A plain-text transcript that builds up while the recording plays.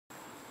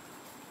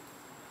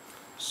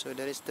So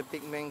that is the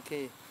big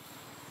monkey.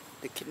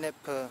 The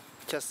kidnapper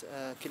just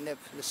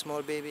kidnapped the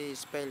small baby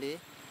is Bailee.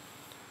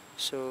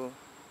 So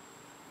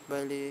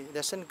Bailee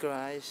doesn't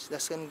cry,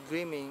 doesn't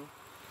screaming.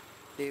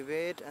 They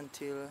wait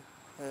until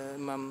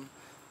mom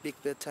big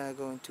beta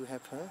going to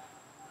help her.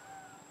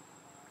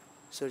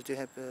 So to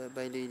help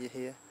Bailee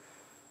here.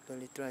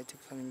 Bailee try to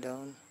coming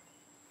down.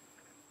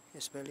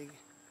 Yes, Bailee.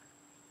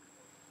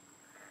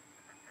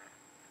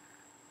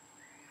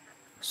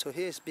 So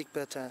here is big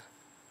beta.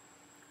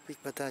 Big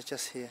beta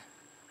just here.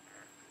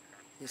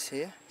 He's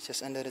here,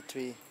 just under the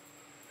tree.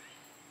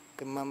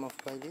 The mom of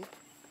Bailee.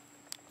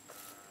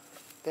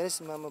 There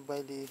is mom of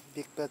Bailee.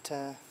 Big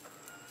beta.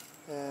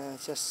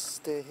 Just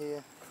stay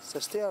here. So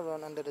stay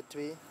around under the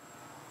tree.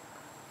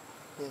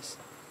 Yes.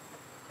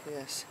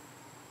 Yes.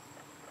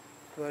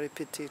 Very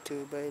pity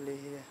to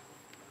Bailee here.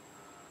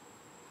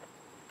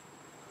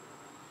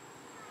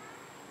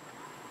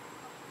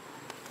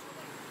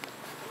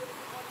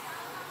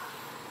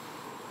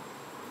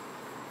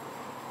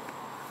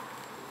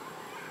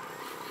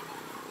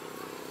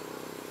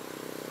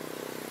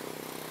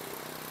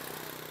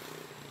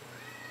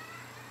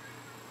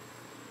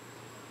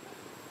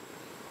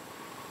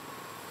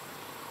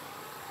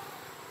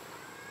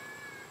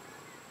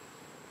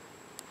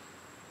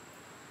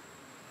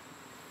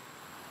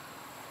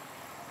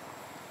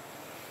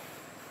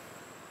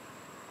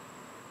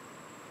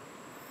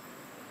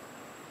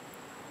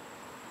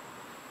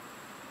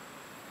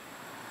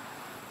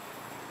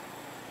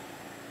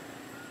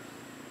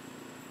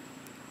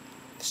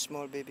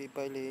 Small baby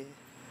Bailee.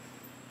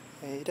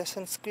 He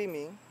doesn't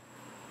screaming.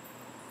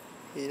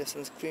 He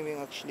doesn't screaming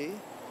actually.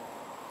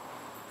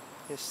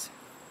 Yes,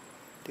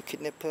 the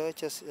kidnapper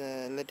just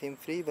let him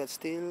free, but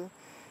still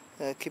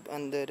keep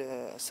under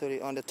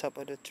the on the top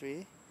of the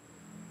tree.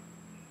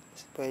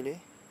 It's Bailee.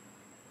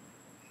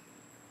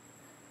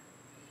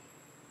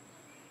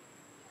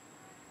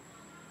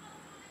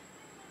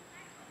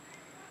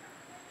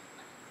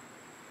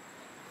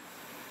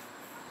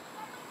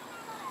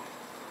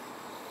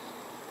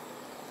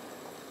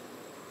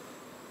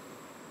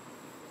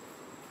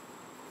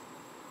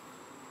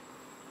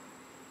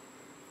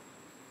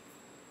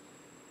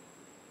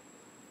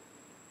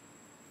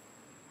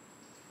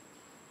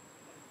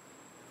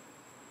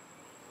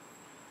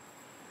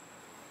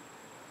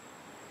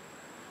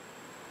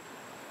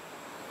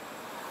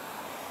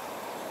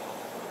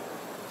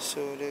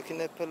 So the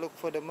kidnapper look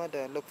for the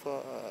mother, look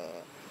for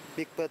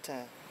Big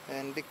Bertha,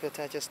 and Big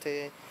Bertha just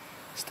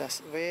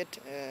starts wait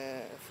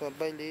for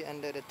Bailee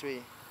under the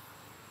tree.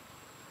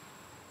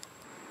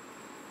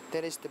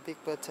 That is the Big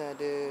Bertha,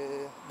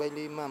 the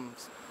Bailee mom.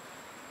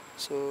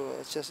 So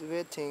just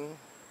waiting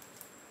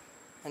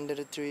under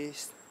the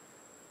trees,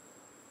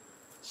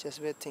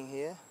 just waiting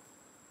here.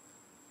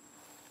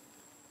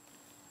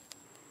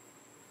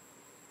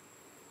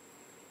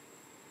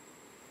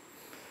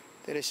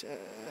 There is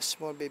a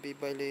small baby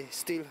Bailee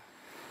still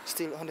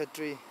on the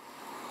tree.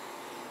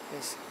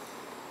 Yes,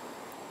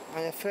 I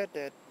have heard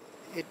that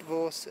it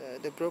was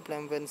the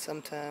problem when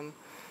sometime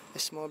a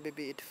small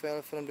baby it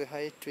fell from the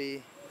high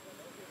tree.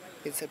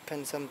 It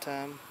happened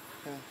sometime.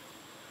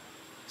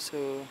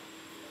 So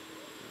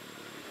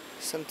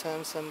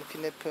sometimes some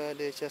kidnapper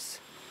they just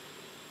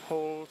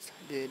hold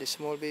the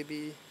small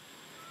baby.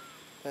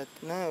 But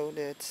now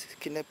that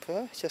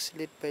kidnapper just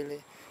let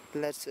Bailee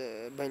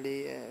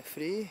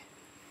free.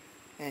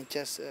 And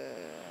just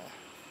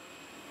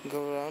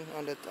go around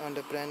on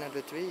the branch of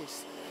the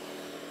trees.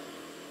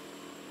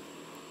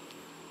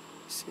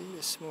 See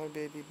the small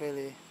baby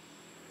Bailee.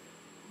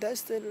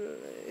 That's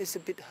it's a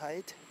bit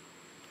height.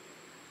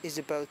 It's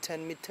about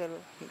 10 meter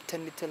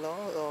long,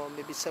 or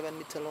maybe 7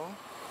 meter long.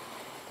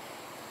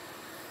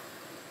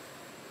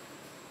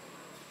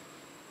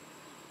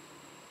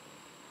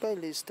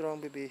 Bailee is strong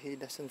baby. He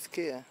doesn't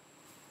scare.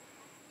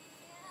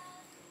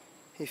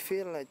 He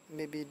feel like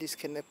maybe this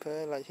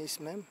kidnapper like his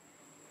mom.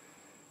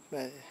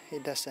 But he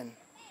doesn't.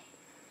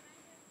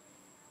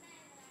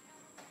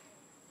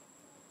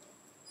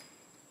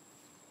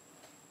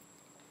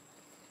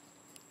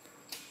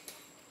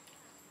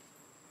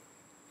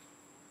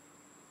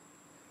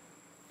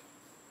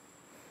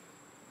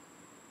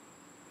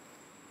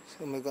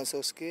 Oh my God,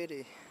 so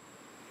scary.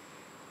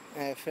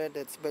 I afraid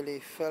that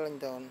Bailee falling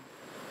down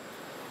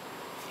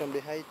from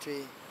the high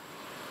tree.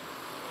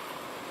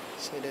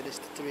 So that is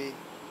the tree.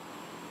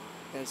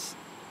 Yes,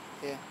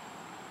 yeah.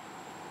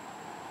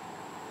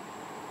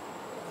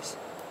 Yes.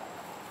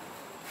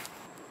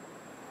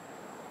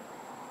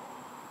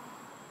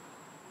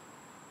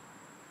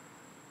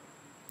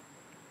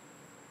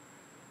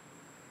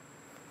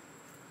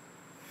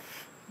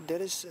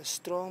 There is a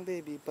strong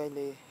baby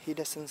Bailee. He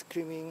doesn't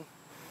screaming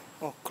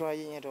or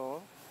crying at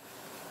all.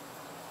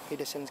 He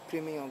doesn't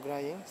screaming or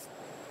crying.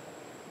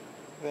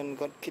 When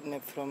got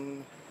kidnapped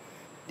from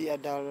the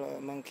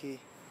adult monkey,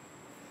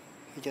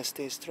 he just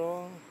stays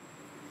strong,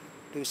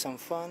 do some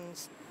fun.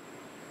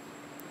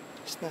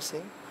 It's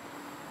nothing.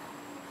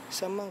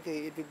 Some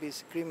monkey it will be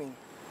screaming.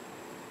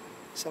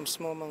 Some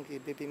small monkey,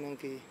 baby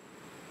monkey,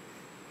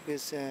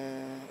 is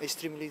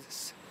extremely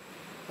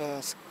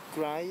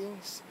crying.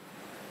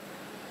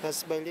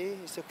 But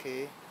Bailee is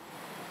okay.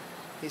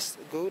 He's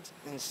good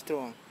and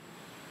strong.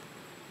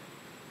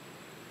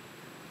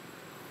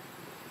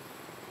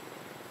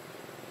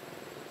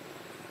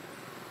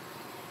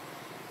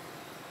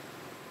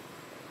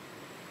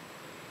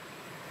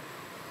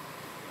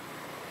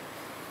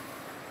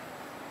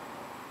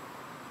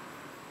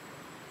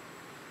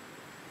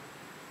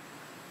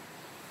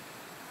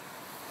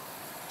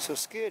 So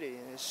scary,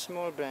 a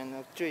small branch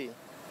of tree.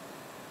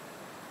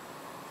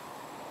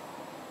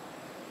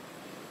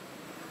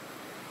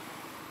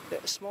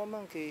 That small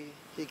monkey,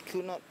 he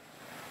could not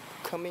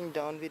coming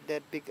down with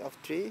that big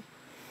of tree.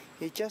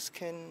 He just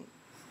can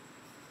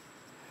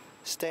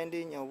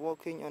standing or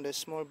walking on the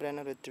small branch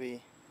of the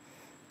tree.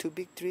 Too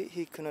big tree,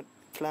 he could not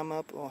climb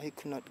up or he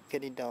could not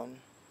get it down.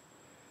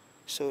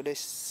 So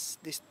this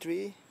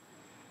tree,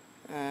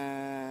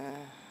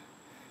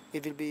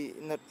 it will be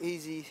not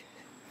easy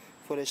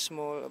for a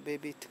small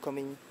baby to come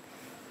in,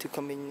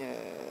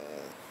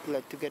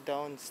 like to get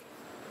down. It's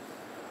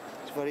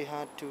very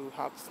hard to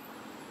hug.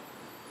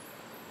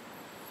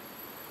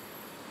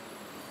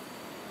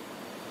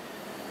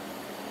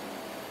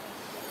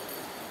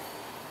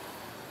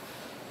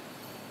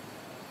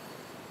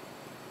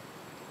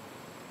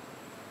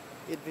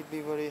 It will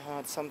be very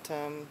hard.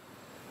 Sometimes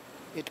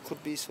it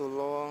could be so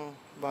long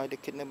by the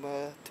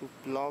kidnapper to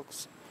block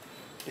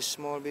the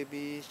small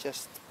baby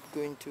just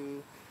going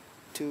to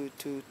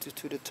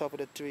the top of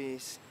the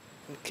trees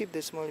and keep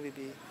the small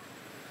baby.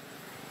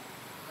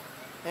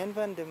 And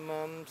when the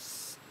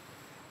moms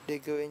they're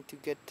going to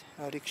get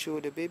rickshaw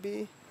the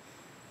baby,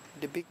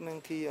 the big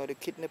monkey or the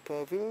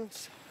kidnapper will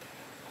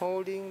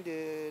holding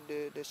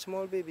the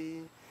small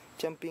baby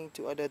jumping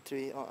to other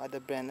tree or other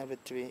branch of the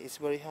tree. It's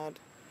very hard.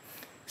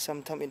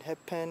 Sometimes it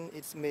happen,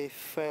 it may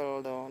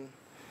fall down,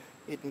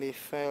 it may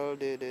fall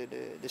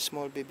the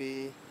small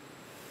baby.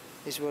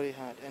 It's very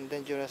hard and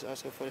dangerous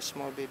also for a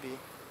small baby.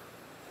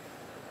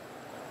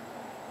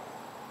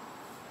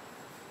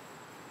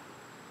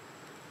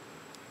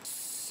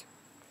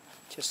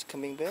 Just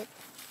coming back,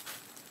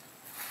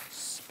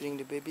 bring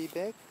the baby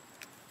back.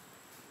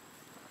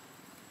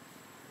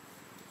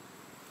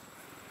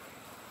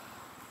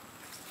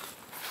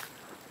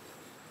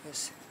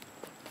 Yes.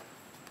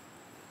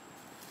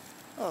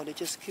 Oh, they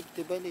just keep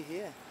the belly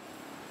here.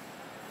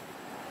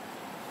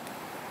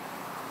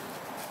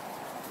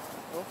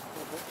 Oh,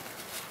 okay.